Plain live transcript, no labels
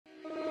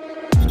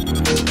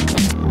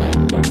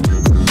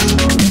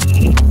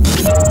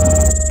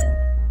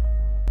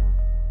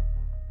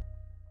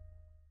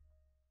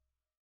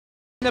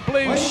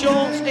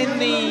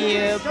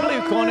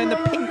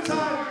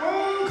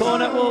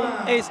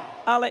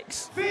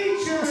Alex.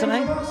 What's her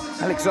name?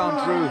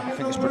 Alexandru, I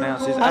think it's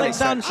pronounced.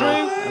 Alexandru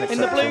in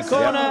the blue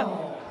corner.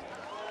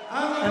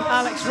 And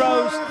Alex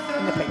Rose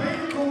in the pink.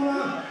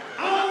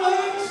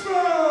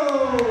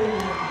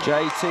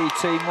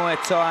 JTT Muay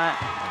Thai,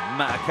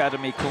 Matt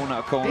Academy corner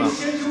to corner. It's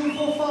scheduled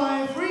for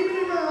 5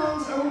 3-minute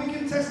rounds and will be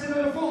contested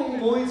under full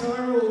Muay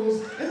Thai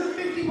rules in the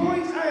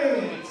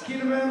 50.8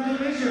 kilogram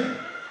division.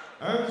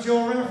 Over to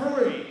your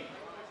referee.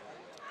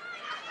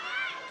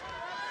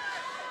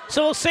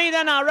 So we'll see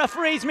then our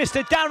referees,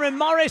 Mr. Darren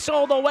Morris,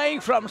 all the way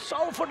from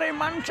Salford in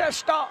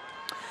Manchester.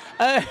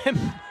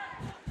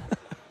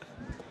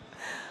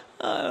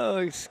 Oh,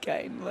 it's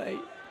getting late.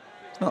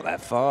 It's not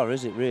that far,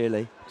 is it,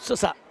 really? So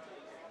what's that?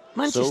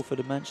 Manchester. Salford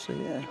and Manchester,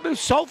 yeah. But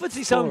Salford's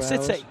its own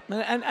city.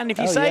 And if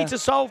you say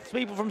to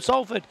people from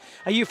Salford,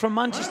 are you from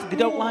Manchester, they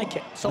don't like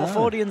it.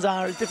 Salfordians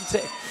are a different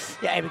city.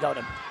 Yeah, here we go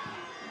then.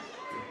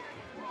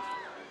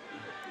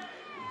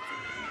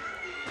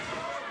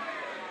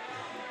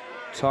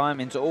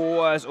 Timing's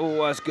always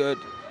good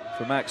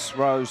from Max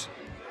Rose.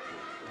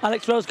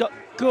 Alex Rose got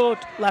good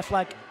left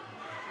leg.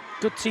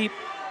 Good teep.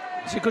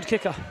 She's a good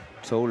kicker.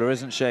 Taller,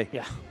 isn't she?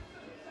 Yeah.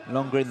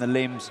 Longer in the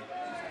limbs.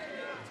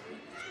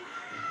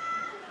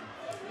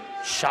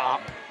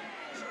 Sharp.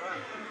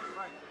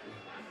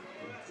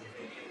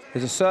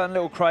 There's a certain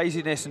little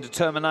craziness and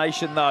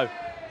determination, though,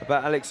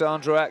 about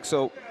Alexandra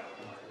Axel.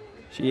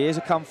 She is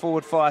a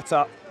come-forward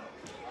fighter.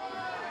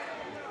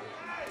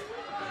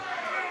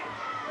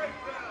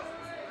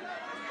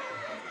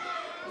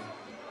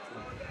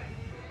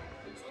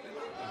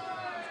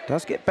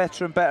 Does get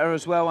better and better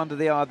as well under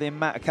the eye of the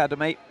Matt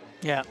Academy.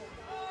 Yeah.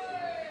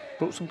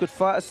 Brought some good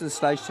fighters to the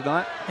stage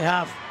tonight. They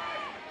have.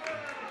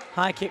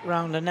 High kick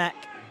round the neck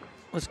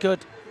was good.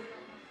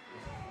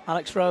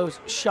 Alex Rose,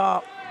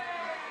 sharp.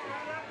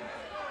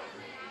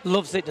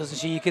 Loves it, doesn't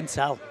she? You can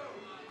tell.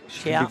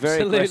 She can be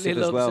very aggressive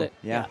as well. It.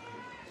 Yeah.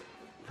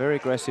 Very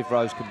aggressive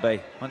Rose can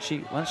be. Once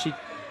she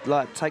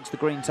like takes the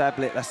green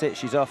tablet, that's it,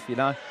 she's off, you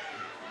know.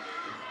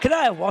 Can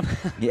I have one?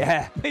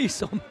 Yeah. Me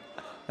some.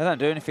 They don't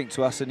do anything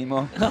to us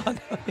anymore.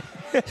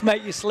 Just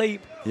make you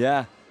sleep.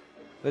 Yeah.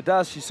 It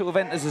does. She sort of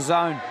enters the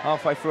zone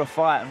halfway through a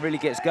fight and really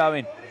gets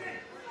going.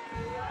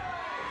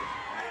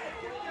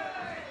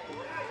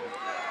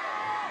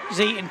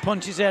 She's eating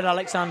punches here,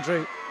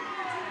 Alexandru.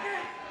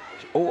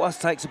 She always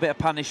takes a bit of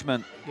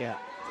punishment. Yeah.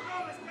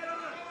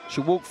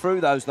 She'll walk through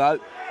those, though.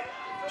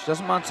 She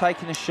doesn't mind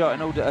taking a shot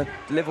in order to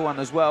deliver one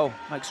as well.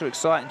 Makes her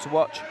exciting to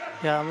watch.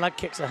 Yeah, and leg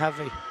kicks are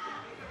heavy.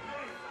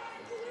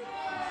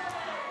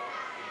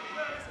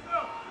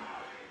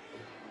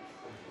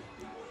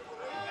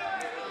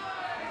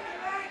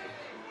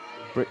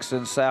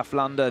 Brixton, South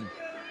London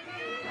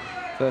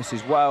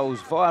versus Wales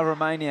via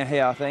Romania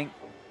here, I think.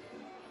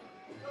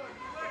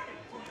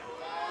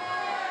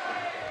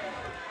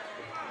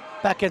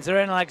 Beckons are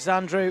in,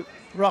 Alexandru.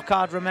 Rock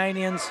hard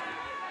Romanians.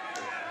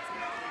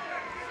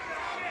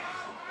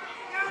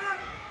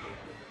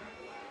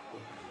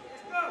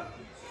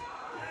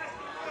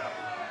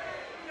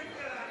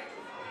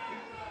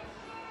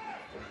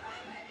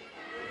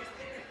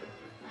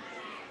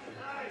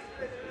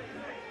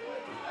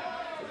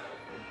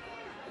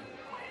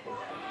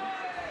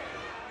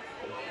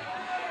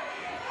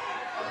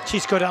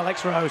 She's good,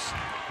 Alex Rose.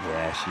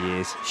 Yeah, she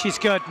is. She's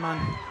good, man.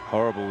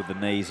 Horrible with the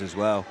knees as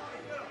well.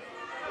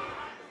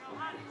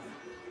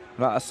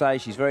 Like I say,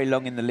 she's very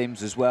long in the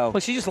limbs as well.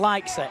 Well, she just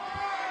likes it.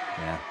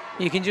 Yeah.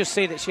 You can just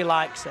see that she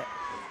likes it.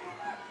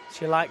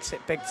 She likes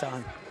it big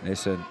time.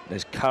 Listen,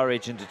 there's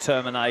courage and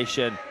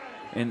determination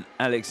in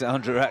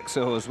Alexandra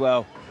Axel as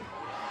well.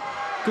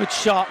 Good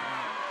shot.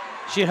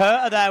 She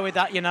hurt her there with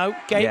that, you know.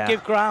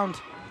 Give ground.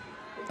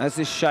 As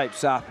this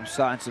shapes up, I'm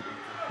starting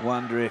to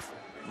wonder if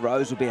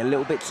Rose will be a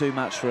little bit too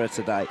much for her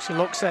today. She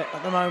looks it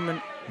at the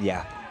moment.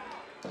 Yeah.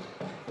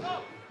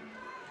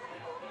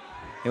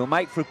 He'll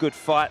make for a good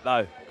fight,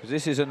 though, because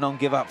this is a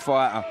non-give-up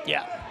fighter.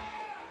 Yeah.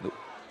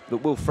 That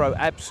will throw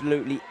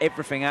absolutely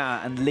everything at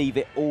her and leave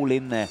it all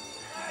in there.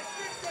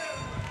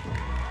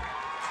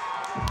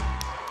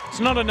 It's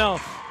not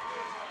enough.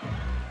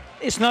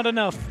 It's not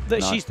enough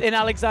that she's in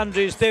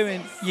Alexandru's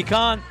doing. You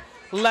can't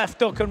left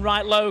hook and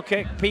right low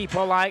kick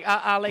people like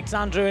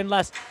Alexandru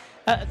unless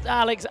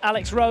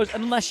Alex Rose,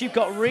 unless you've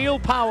got real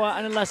power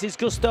and unless it's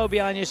gusto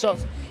behind your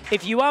shots.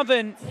 If you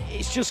haven't,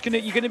 it's just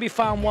you're gonna be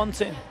found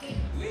wanting.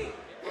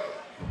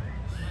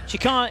 She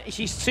can't.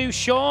 She's too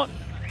short.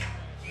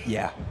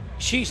 Yeah.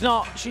 She's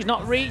not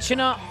reaching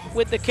up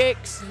with the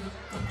kicks.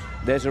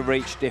 There's a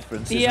reach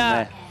difference, isn't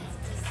there?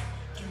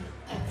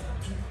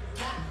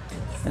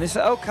 And it's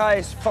okay,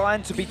 it's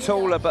fine to be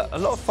taller, but a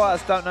lot of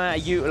fighters don't know how to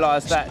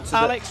utilise that to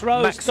Alex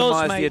Rose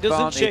does, mate,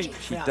 doesn't she?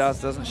 She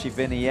does, doesn't she,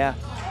 Vinny? Yeah.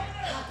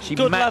 She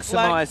good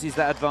maximises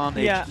that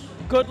advantage. Yeah,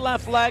 good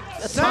left leg,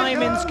 the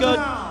timing's good.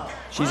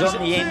 She's on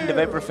the end of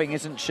everything,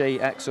 isn't she,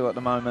 Axel, at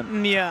the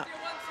moment? Yeah.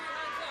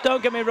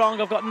 Don't get me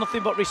wrong, I've got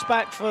nothing but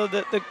respect for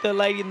the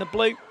lady in the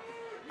blue,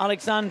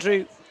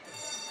 Alexandru,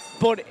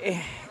 but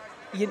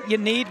you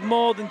need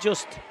more than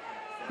just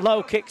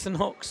low kicks and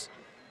hooks.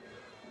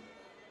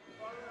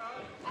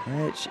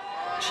 Yeah,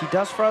 She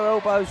does throw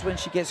elbows when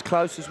she gets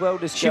close as well,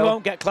 this girl. She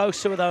won't get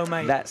close to her though,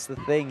 mate. That's the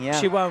thing, yeah.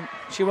 She won't.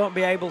 She won't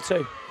be able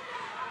to.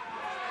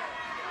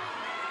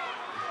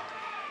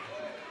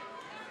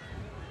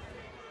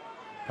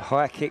 The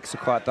high kicks are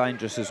quite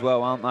dangerous as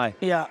well, aren't they?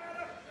 Yeah.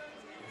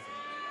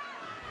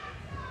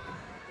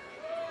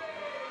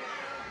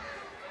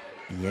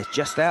 Yeah,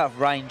 just out of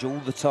range all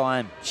the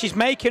time. She's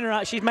making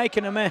her. She's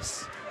making a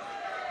miss.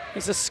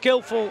 He's a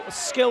skillful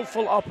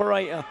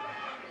operator.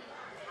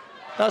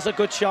 That's a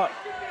good shot.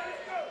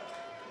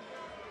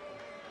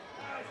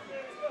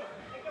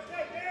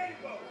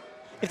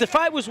 If the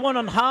fight was won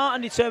on heart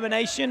and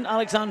determination,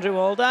 Alexandru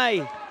all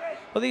day.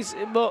 But it's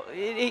not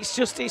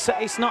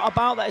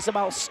about that. It's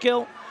about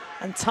skill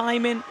and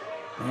timing.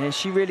 Yeah, is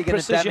she really going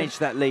to damage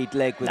that lead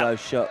leg with those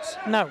shots?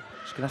 No.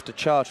 She's going to have to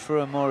charge through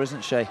her more,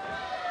 isn't she?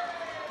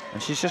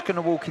 And she's just going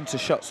to walk into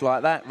shots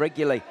like that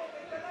regularly.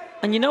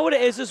 And you know what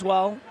it is as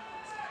well?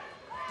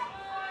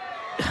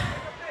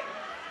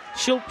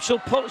 she'll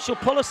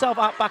pull herself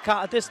back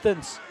out of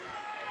distance.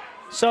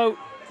 So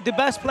the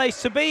best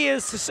place to be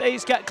is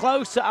get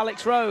close to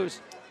Alex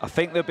Rose. I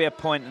think there'll be a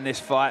point in this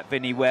fight,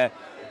 Vinny, where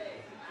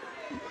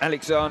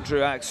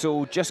Alexandru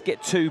Axel just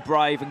get too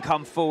brave and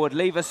come forward,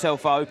 leave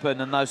herself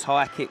open, and those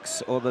high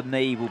kicks or the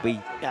knee will be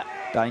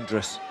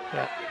dangerous.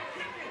 Yeah.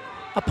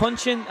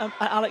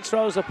 Alex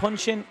Rose, a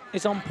punching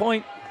is on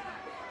point.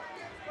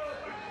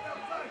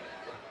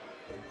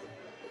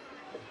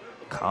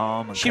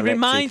 Calm and She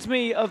reminds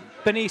me of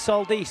Bernice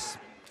Aldis.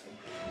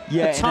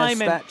 Yeah, the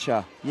timing, in her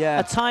stature. Yeah.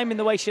 A time in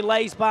the way she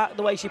lays back,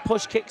 the way she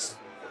push kicks.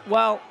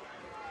 Well,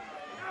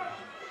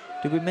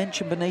 did we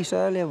mention Bernice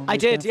earlier? I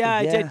did, yeah,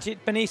 I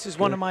did. Bernice is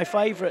one of my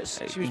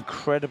favourites. She was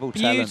incredible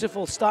talent.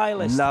 Beautiful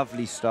stylist.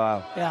 Lovely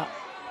style. Yeah.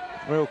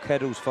 Real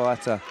Keddles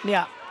fighter.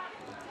 Yeah.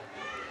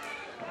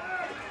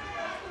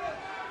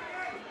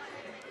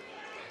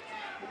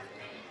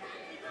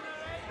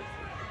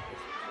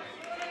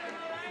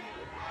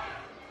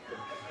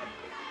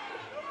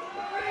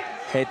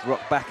 Head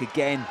rock back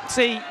again.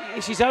 See,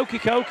 she's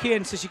okey-cokey,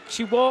 and so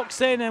she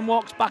walks in and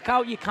walks back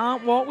out. You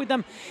can't walk with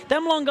them.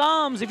 Them long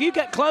arms, if you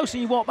get close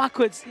and you walk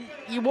backwards,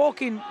 you're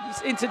walking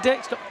into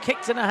Dick's got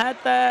kicks in her head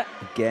there.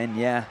 Again,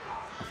 yeah.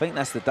 I think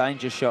that's the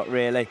danger shot,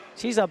 really.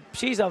 She's a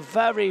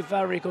very,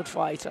 very good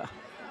fighter.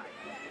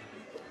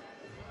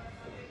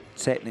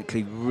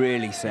 Technically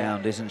really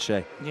sound, isn't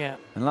she? Yeah.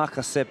 And like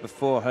I said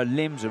before, her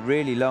limbs are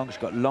really long. She's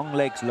got long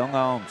legs, long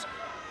arms.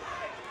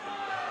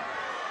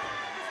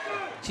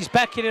 She's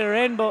backing her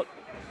in, but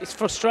it's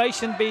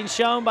frustration being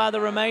shown by the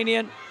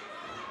Romanian.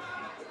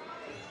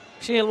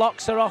 She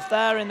locks her off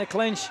there in the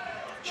clinch.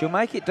 She'll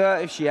make it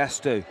dirt if she has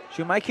to.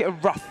 She'll make it a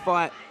rough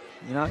fight,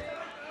 you know.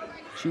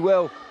 She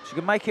will. She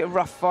can make it a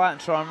rough fight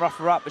and try and rough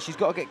her up, but she's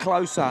got to get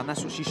closer, and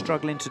that's what she's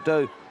struggling to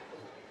do.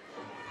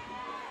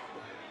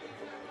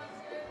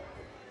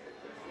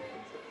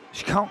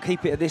 She can't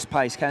keep it at this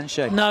pace, can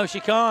she? No,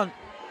 she can't.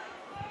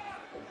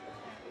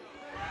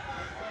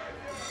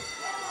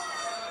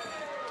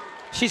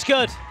 She's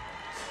good.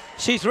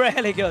 She's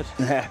really good.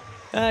 Yeah.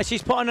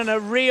 She's putting on a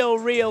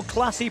real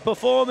classy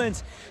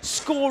performance,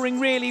 scoring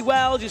really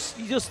well. She's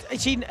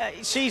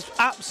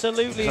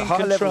absolutely in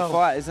control. It's a high-level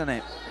fight, isn't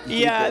it?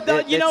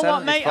 Yeah, you know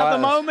what, mate? Fighters. At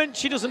the moment,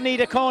 she doesn't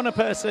need a corner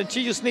person.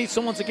 She just needs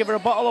someone to give her a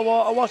bottle of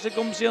water, wash her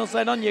gum seal, and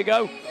say, on you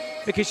go,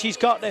 because she's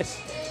got this.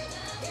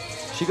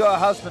 She got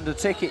her husband a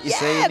ticket, you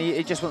see, and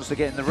he just wants to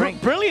get in the ring.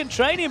 Brilliant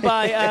training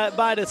by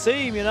by the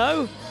team, you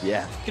know.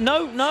 Yeah.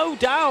 No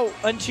doubt,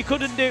 and she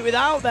couldn't do it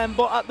without them.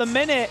 But at the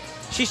minute,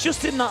 she's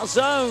just in that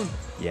zone.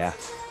 Yeah.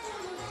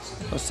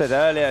 I said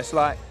earlier, it's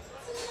like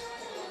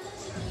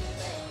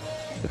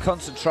the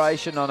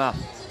concentration on her.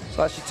 It's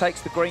like she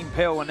takes the green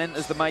pill and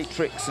enters the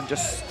matrix and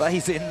just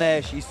stays in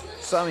there. She's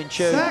so in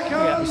tune.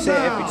 You see it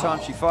every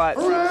time she fights.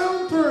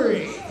 Round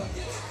 3.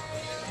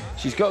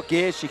 She's got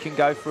gears she can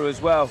go through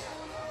as well.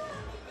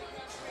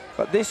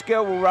 But this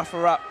girl will rough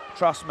her up,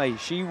 trust me.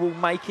 She will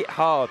make it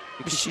hard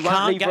because she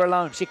won't leave her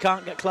alone. She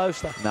can't get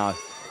closer. No.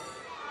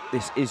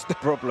 This is the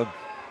problem.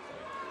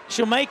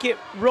 She'll make it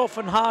rough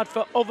and hard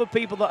for other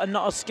people that are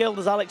not as skilled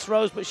as Alex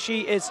Rose, but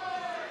she is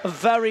a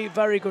very,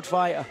 very good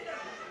fighter.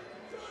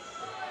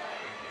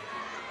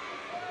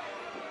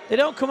 They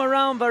don't come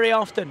around very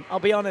often, I'll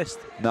be honest.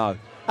 No.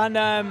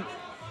 And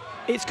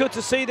it's good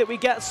to see that we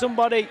get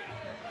somebody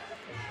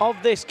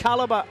of this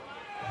caliber.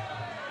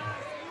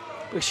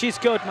 But she's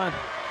good, man.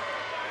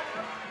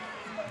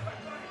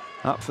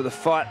 Up for the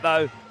fight,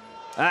 though.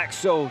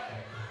 Axel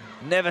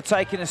never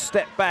taking a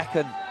step back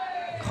and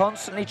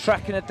constantly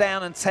tracking her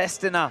down and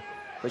testing her.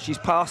 But she's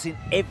passing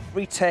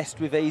every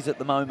test with ease at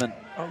the moment.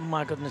 Oh,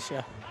 my goodness,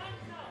 yeah.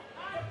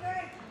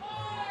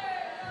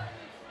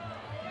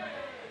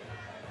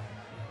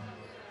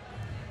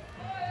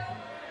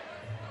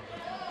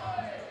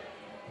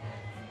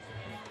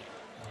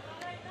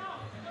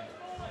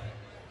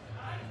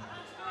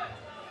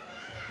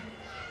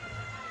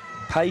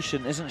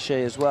 Patient, isn't she,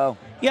 as well?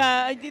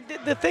 Yeah,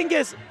 the thing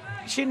is,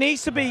 she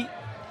needs to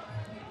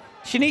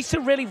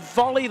really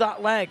volley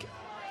that leg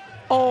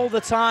all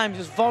the time.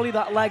 Just volley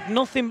that leg,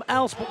 nothing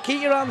else, but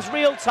keep your arms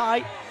real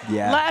tight.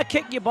 Yeah. Let her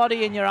kick your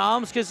body in your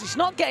arms, because it's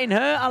not getting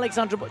hurt,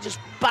 Alexandra, but just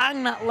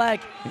bang that leg.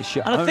 It's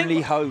your and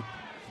only hope.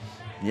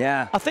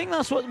 Yeah. I think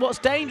that's what's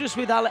dangerous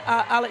with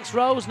Alex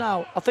Rose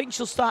now. I think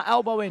she'll start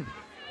elbowing.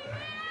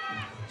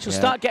 She'll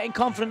start getting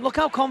confident. Look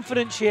how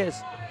confident she is.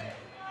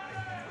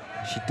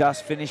 She does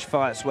finish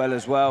fights well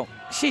as well.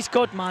 She's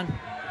good, man.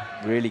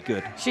 Really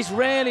good. She's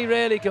really,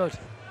 really good.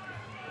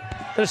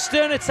 There are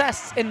sterner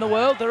tests in the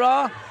world, there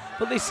are,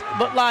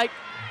 but like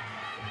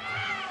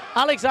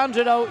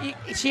Alexandra, though,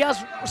 she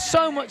has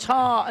so much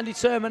heart and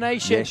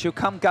determination. Yeah, she'll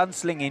come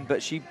gunslinging,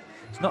 but she's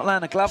not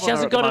laying a glove on her. She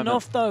hasn't got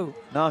enough, though.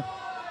 No.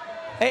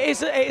 It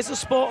is a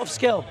sport of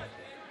skill.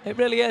 It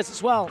really is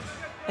as well,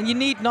 and you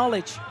need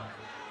knowledge.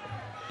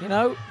 You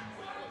know.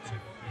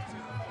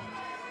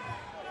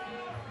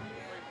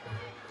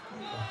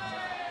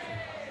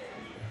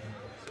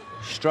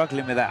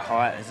 Struggling with that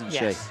height, isn't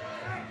she?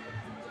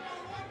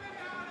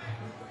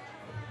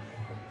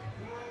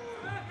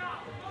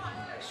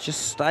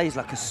 Just stays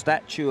like a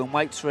statue and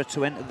waits for her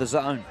to enter the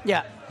zone.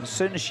 Yeah. As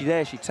soon as she's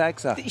there, she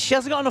tags her. She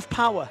hasn't got enough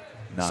power.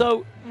 No.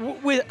 So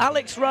with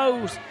Alex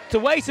Rose, the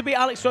way to beat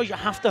Alex Rose, you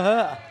have to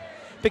hurt her.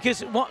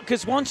 Because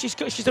once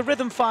she's a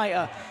rhythm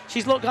fighter.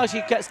 She's looked how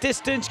she gets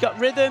distance, she's got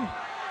rhythm.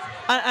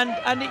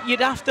 And you'd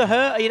have to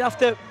hurt her. You'd have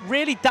to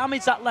really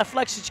damage that left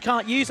leg so she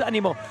can't use it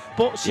anymore.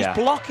 But she's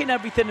blocking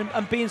everything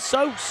and being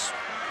so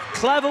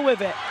clever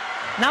with it.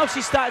 Now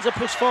she's starting to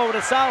push forward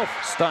herself.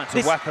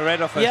 Starting to whack her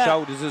head off her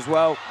shoulders as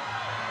well.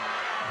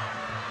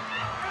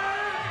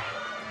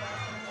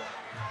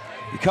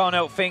 You can't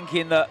help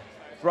thinking that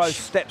Rose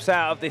steps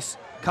out of this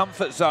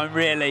comfort zone,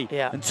 really,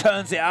 and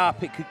turns it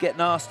up. It could get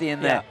nasty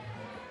in there.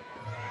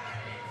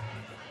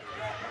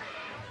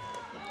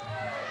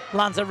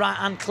 Lands a right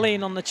hand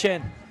clean on the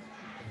chin.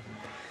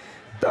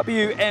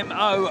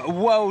 WMO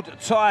world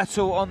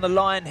title on the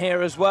line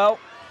here as well.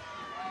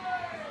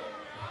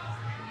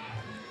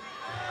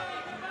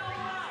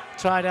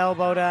 Tried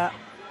elbow there.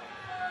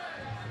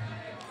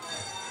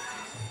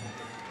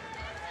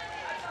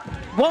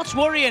 What's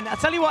worrying, I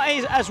tell you what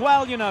is as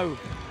well, you know,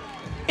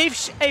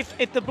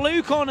 if the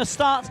blue corner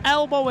starts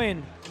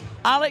elbowing,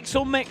 Alex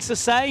will mix the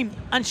same,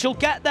 and she'll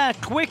get there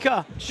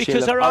quicker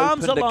because her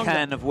arms are longer. A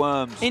can of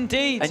worms.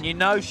 Indeed. And you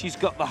know she's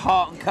got the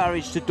heart and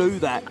courage to do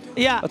that.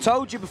 Yeah. I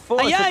told you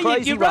before, it's a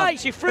crazy you're one. right.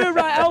 She threw a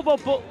right elbow,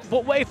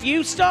 but if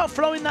you start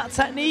throwing that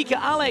technique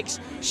at Alex,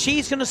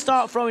 she's going to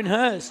start throwing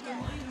hers,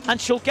 and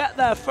she'll get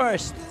there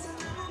first.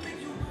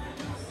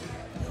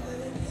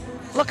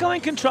 Look how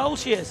in control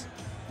she is.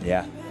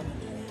 Yeah.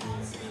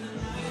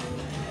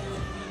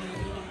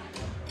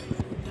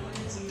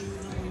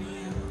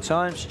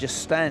 Times she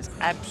just stands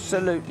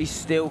absolutely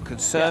still,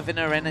 conserving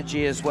her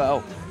energy as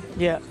well.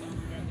 Yeah.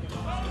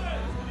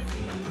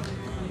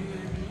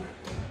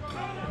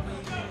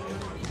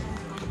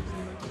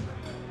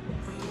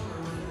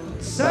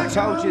 I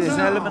told you there's an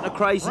element of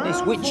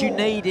craziness which you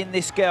need in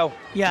this girl.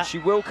 Yeah. She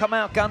will come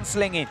out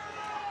gunslinging.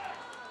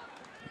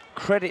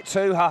 Credit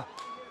to her.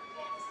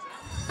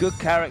 Good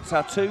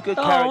character, two good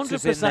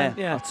characters in there.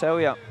 Yeah. I tell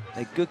you,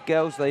 they're good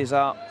girls, these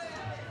are.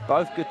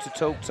 Both good to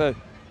talk to.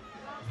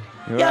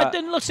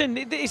 Listen,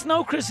 it's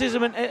no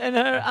criticism in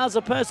her as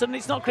a person.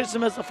 It's not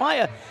criticism as a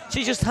fighter.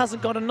 She just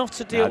hasn't got enough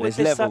to deal with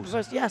this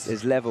sacrifice. Yes,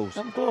 there's levels.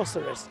 Of course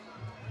there is.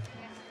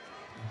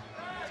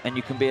 And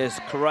you can be as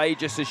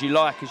courageous as you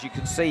like, as you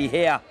can see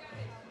here.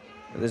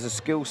 But there's a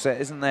skill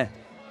set, isn't there?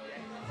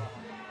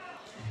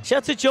 She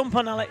had to jump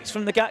on Alex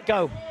from the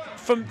get-go.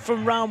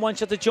 From round one,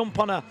 she had to jump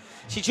on her.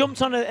 She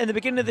jumped on her in the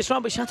beginning of this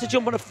round, but she had to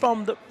jump on her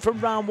from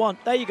round one.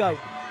 There you go.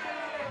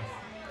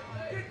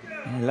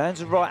 He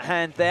lands a right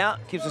hand there,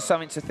 gives her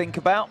something to think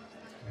about.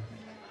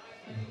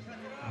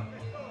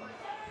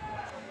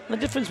 The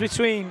difference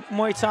between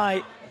Muay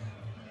Thai,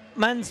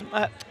 men's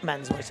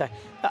Muay Thai,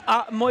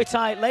 Muay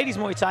Thai, ladies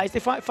Muay Thai is they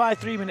fight 5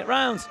 3-minute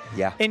rounds.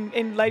 Yeah.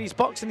 In ladies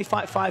boxing, they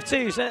fight 5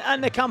 2s,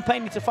 and they're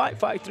campaigning to fight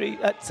 5 3,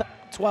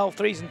 12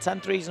 3s and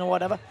 10 3s and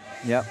whatever.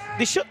 Yeah.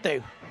 They should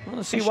do. I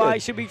don't see why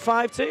it should be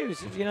 5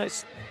 2s. You know,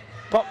 it's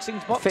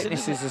boxing's boxing.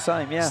 Fitness is the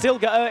same, yeah. Still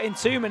get hurt in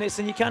 2 minutes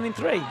than you can in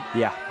 3.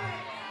 Yeah.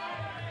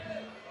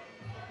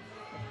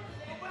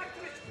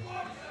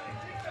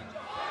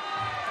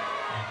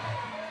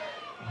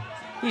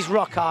 He's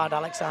rock hard,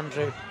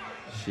 Alexandru.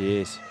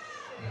 She is.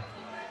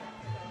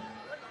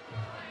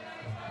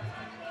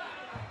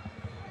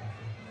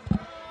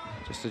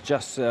 Just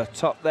adjust the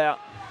top there.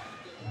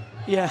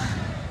 Yeah.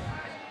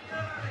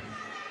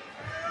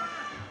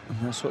 And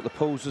that's what the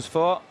pause was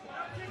for.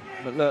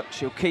 But look,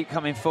 she'll keep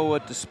coming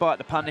forward despite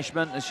the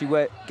punishment as she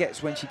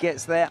gets when she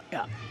gets there.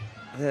 Yeah.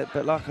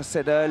 But like I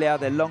said earlier,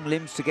 they're long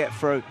limbs to get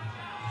through.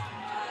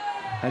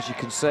 As you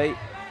can see,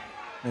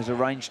 there's a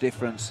range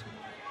difference.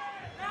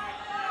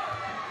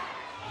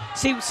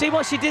 See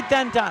what she did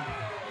then, Dan?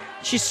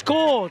 She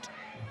scored,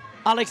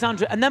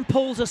 Alexandra, and then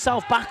pulls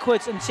herself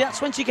backwards, and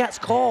that's when she gets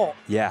caught.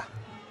 Yeah.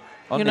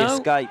 On the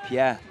escape,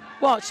 yeah.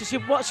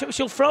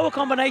 She'll throw a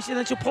combination and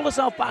then she'll pull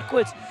herself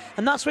backwards.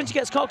 And that's when she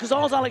gets caught, because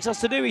all Alex has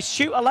to do is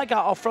shoot her leg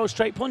out or throw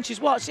straight punches.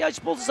 Watch, see how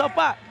she pulls herself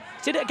back?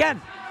 She did it again.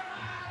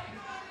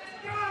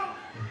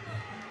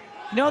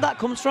 You know where that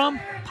comes from?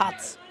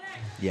 Pads.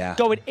 Yeah.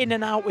 Going in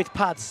and out with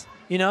pads,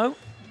 you know?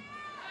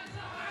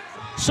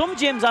 Some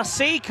gyms I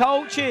see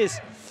coaches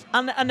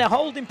and they're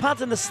holding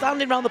pads and they're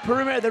standing around the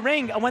perimeter of the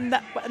ring, and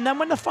then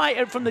when the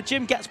fighter from the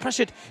gym gets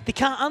pressured, they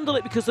can't handle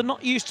it because they're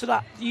not used to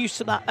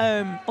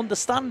that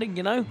understanding,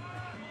 you know?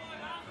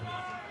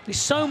 There's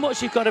so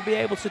much you've got to be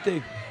able to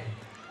do.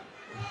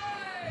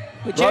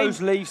 But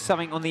Rose leaves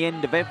something on the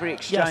end of every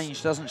exchange,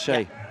 yes, doesn't she?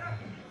 Yeah.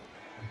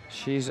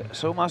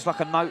 It's almost like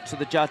a note to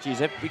the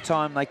judges every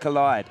time they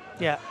collide.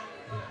 Yeah.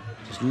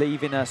 Just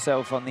leaving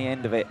herself on the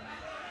end of it.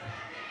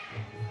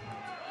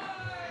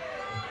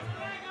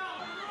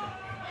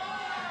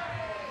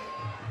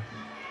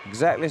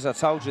 Exactly as I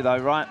told you though,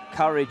 right?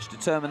 Courage,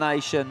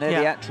 determination,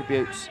 they're the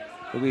attributes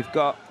that we've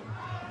got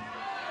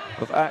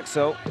of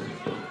Axel.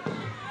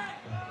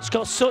 She's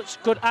got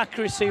such good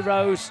accuracy,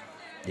 Rose.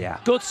 Yeah.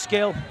 Good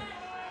skill.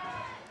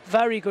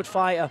 Very good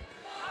fighter.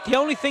 The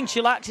only thing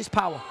she lacks is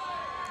power.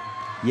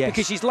 Yes.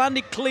 Because she's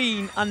landed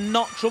clean and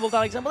not troubled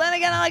Alexander. But then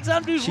again,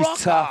 Alexandru's rock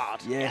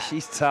hard. Yeah,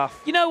 she's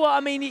tough. You know what I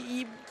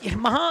mean?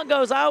 My heart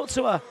goes out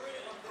to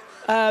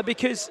her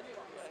because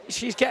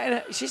she's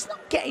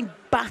not getting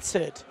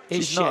battered,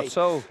 is she's not at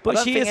all. But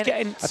she is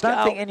getting. I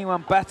don't think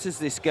anyone batters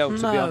this girl,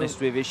 to be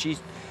honest with you.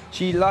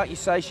 She, like you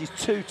say, she's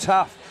too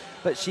tough,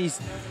 but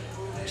she's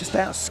just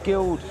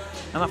out-skilled.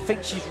 And I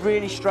think she's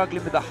really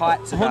struggling with the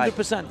height today.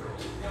 100%.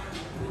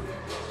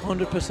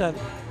 100%.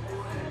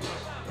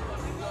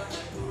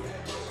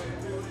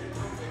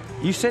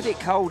 You said it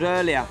cold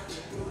earlier.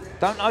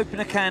 Don't open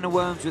a can of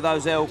worms with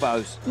those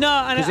elbows.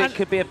 No, because it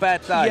could be a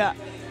bad day.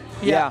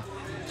 Yeah.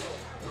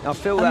 I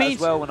feel that as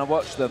well when I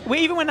watch them.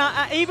 Even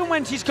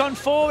when she's gone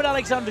forward,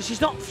 Alexandra,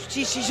 she's not.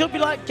 She should be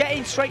like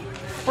getting straight,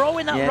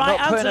 throwing that right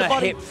hand to the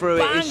body. Hip through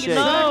bang, it, is she?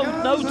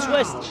 No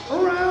twist.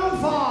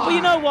 Round 5. But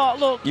you know what?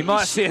 Look, you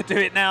might see her do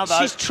it now, though.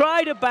 She's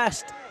tried her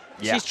best.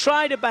 Yeah. She's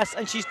tried her best,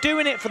 and she's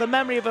doing it for the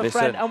memory of her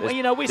friend. And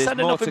you know, we're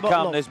sending nothing but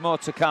love. There's more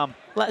to come.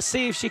 Let's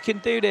see if she can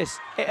do this.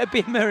 It'd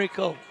be a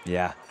miracle.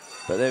 Yeah,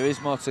 but there is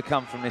more to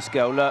come from this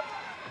girl. Look,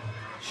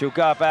 she'll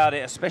go about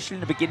it, especially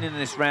in the beginning of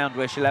this round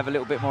where she'll have a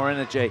little bit more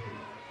energy.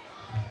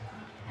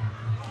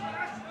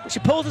 But she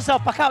pulls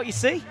herself back out, you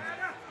see?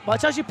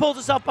 Watch how she pulls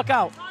herself back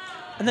out.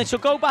 And then she'll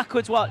go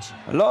backwards, watch.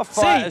 A lot of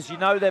fighters, you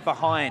know they're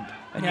behind.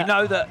 And you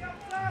know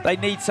that they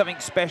need something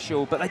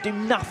special, but they do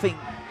nothing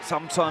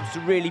sometimes to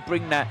really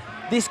bring that.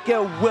 This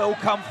girl will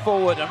come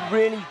forward and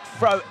really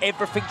throw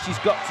everything she's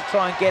got to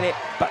try and get it.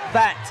 But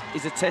that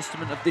is a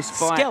testament of this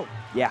fight. Skill.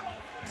 Yeah.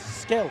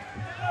 Skill.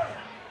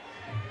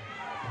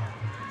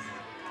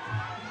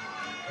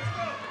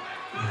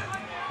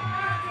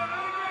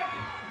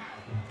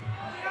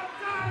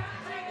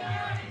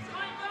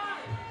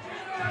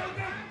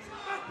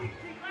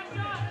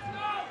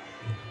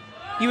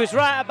 You was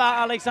right about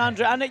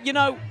Alexandra, and you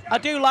know, I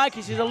do like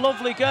her. She's a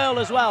lovely girl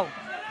as well.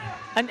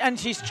 And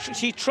she's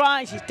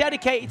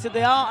dedicated to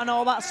the art and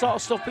all that sort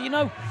of stuff. But you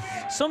know,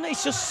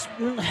 it's just,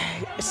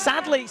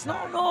 sadly, it's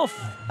not enough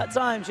at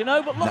times, you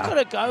know. But look at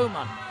her go,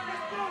 man.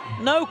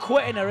 No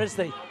quitting her, is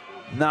there?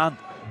 None.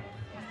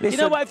 Listen, you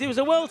know what? If there was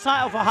a world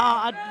title for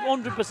her,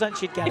 100%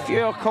 she'd get it. If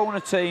you're a corner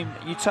team,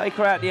 you take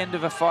her out at the end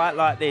of a fight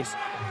like this.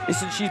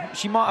 Listen,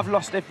 she might have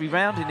lost every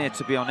round in here,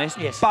 to be honest.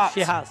 Yes, but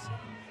she has.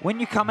 When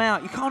you come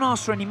out, you can't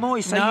ask for any more.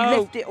 You say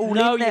you left it all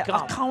in there. You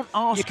can't. I can't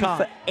ask you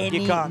for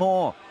any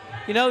more.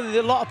 You know,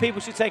 a lot of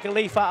people should take a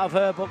leaf out of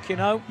her book, you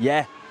know?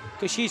 Yeah.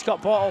 Because she's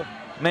got bottle.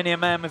 Many a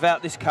man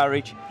without this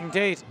courage.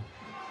 Indeed.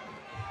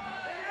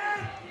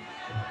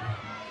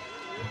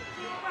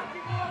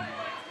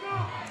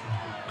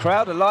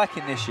 Crowd are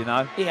liking this, you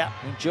know. Yeah.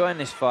 Enjoying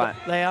this fight.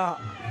 They are.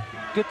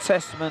 Good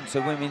testament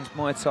to women's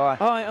Muay Thai.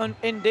 Oh,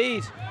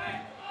 indeed.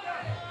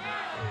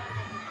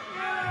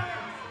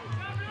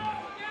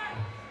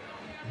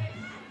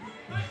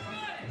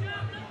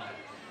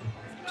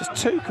 Just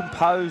too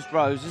composed,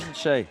 Rose, isn't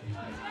she?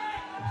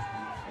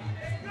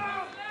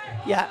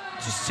 Yeah,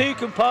 just too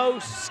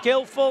composed,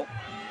 skillful.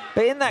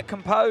 But in that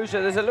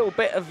composure, there's a little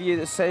bit of you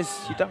that says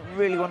you don't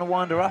really want to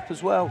wind her up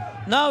as well.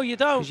 No, you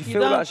don't. Because you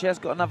feel like she has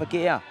got another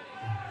gear.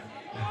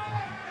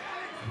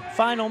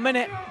 Final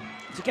minute.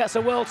 She gets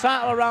a world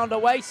title around her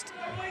waist.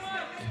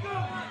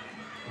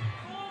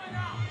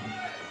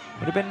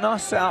 Would have been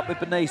nice set up with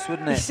Bernice,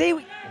 wouldn't it? You see,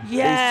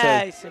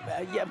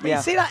 but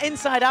you see that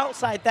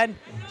inside-outside, then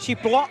she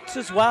blocks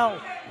as well.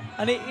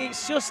 And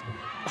it's just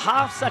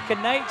half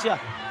second nature.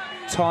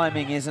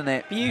 Timing, isn't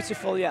it?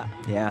 Beautiful, yeah.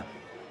 Yeah.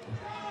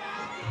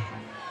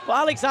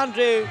 But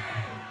Alexandru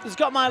has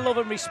got my love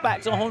and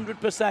respect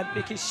 100%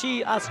 because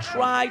she has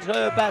tried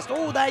her best.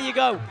 Oh, there you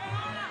go.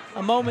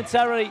 And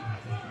momentarily,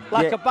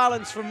 lack of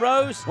balance from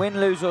Rose. Win,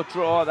 lose or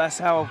draw, that's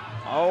how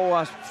I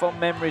have fond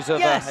memories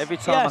of her every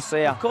time I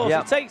see her. Of course,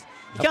 it takes.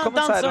 You can't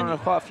dance on her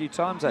quite a few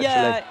times actually.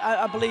 Yeah,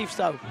 I believe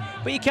so.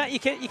 But you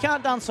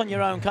can't dance on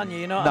your own, can you?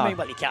 You know what I mean?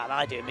 Well, you can't.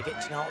 I do in the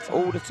kitchen all the time.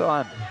 All the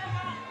time.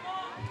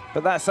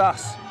 But that's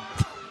us.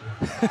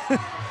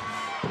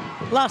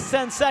 Last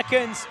 10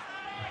 seconds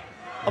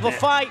of a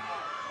fight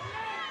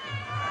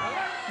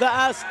that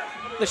has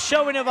the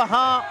showing of a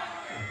heart.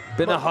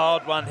 Been a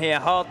hard one here,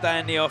 hard day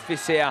in the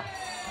office here.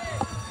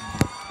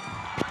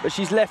 But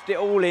she's left it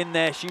all in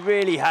there, she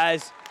really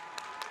has.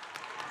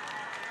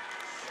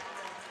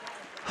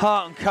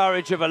 Heart and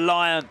courage of a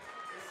lion.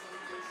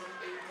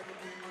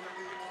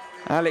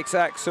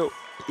 Axel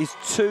is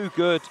too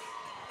good.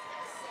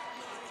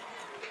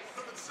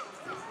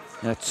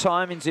 Her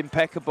timing's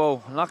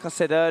impeccable. And like I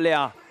said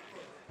earlier,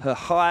 her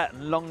height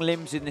and long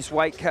limbs in this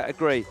weight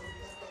category.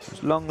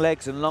 Those long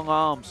legs and long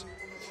arms.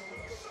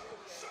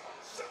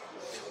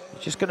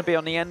 She's just going to be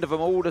on the end of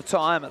them all the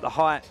time at the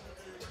height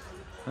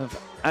of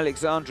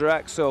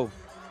Axel,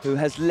 who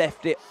has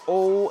left it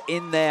all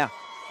in there.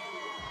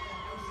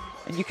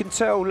 And you can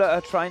tell, look,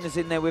 her trainer's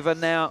in there with her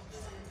now.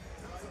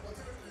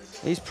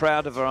 He's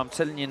proud of her, I'm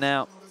telling you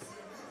now.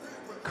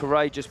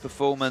 Courageous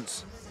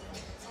performance.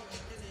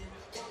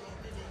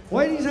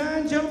 Ladies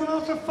and gentlemen,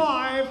 after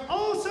 5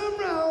 awesome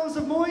rounds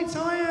of Muay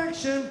Thai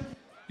action,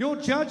 your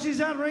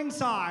judges at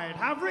ringside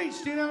have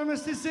reached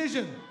unanimous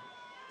decision.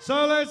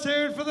 So let's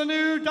hear it for the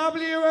new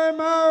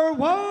WMO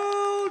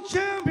World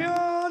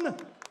Champion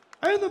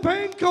in the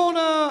pink corner,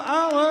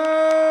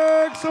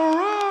 Alex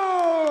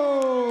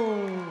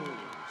Rose.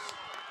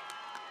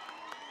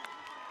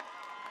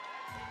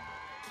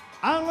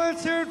 And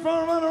let's hear it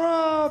for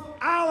runner-up,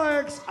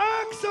 Axel.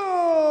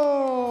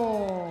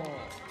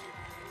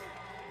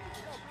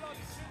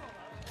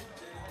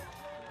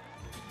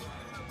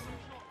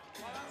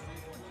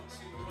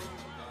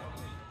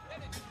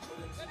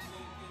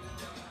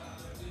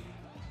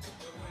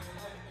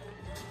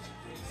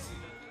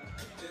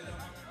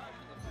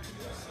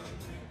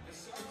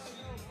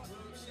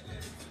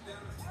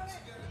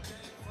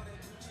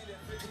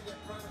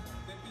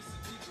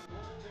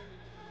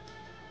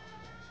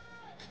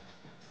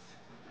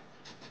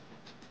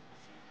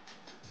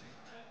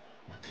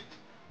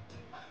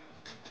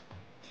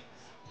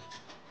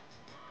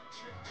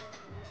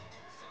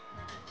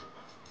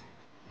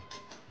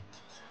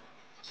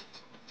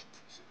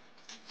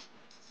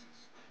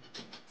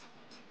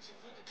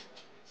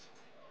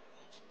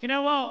 You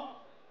know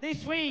what?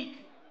 This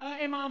week,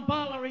 Iman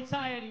Butler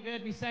retired. You've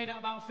heard me say that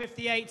about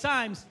 58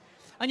 times.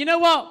 And you know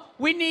what?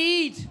 We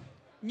need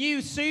new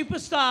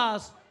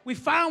superstars. We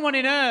found one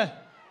in her.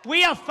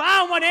 We have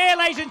found one here,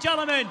 ladies and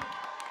gentlemen.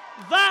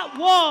 That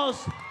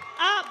was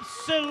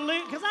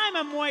absolute, because I'm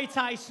a Muay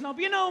Thai snob.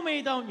 You know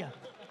me, don't you?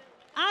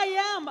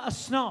 I am a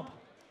snob.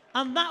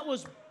 And that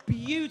was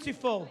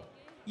beautiful.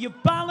 Your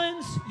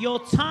balance, your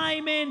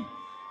timing.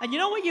 And you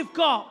know what you've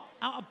got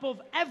out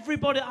above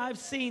everybody that I've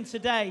seen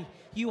today?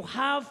 You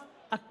have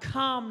a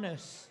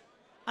calmness.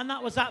 And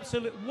that was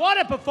absolute. What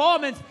a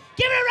performance.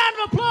 Give it a round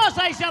of applause,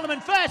 ladies and gentlemen,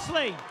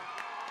 firstly.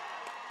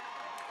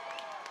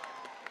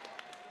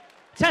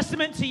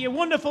 Testament to your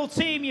wonderful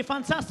team, your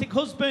fantastic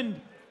husband,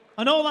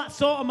 and all that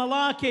sort of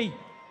malarkey.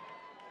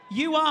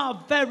 You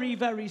are very,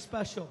 very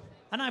special.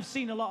 And I've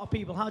seen a lot of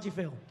people. How do you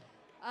feel?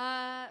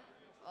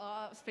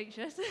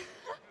 Speechless.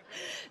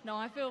 No,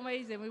 I feel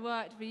amazing. We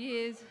worked for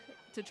years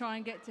to try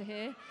and get to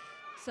here.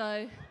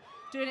 So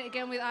doing it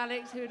again with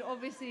Alex, who had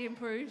obviously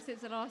improved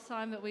since the last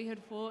time that we had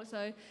fought.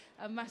 So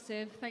a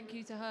massive thank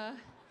you to her.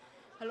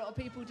 A lot of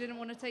people didn't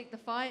want to take the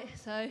fight,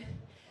 so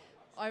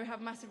I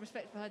have massive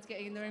respect for her to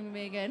getting in the ring with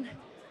me again.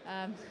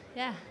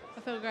 Yeah,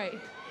 I feel great.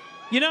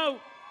 You know,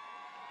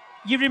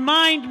 you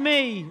remind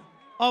me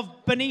of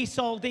Bernice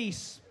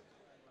Aldis.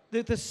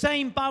 The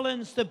same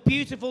balance, the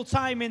beautiful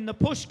timing, the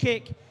push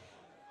kick.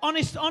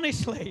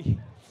 Honestly,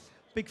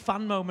 big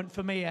fan moment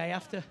for me, I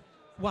have to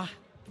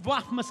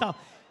whack myself.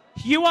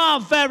 You are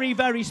very,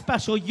 very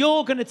special.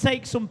 You're going to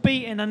take some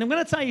beating, and I'm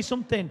going to tell you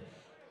something.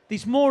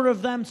 There's more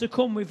of them to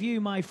come with you,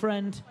 my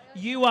friend.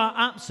 You are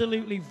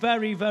absolutely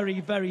very, very,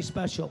 very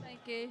special.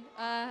 Thank you.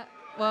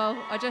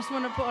 Well, I just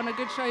want to put on a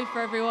good show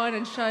for everyone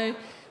and show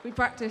we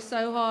practice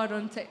so hard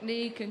on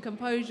technique and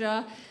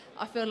composure.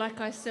 I feel like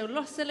I still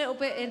lost a little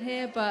bit in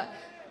here, but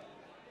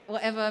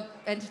whatever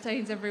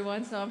entertains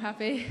everyone, so I'm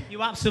happy.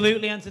 You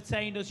absolutely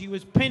entertained us. You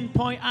was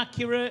pinpoint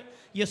accurate.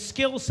 Your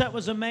skill set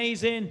was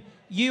amazing.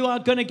 You are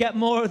going to get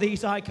more of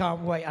these. I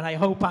can't wait, and I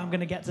hope I'm going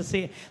to get to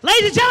see it.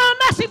 Ladies and gentlemen,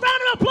 massive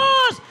round of applause.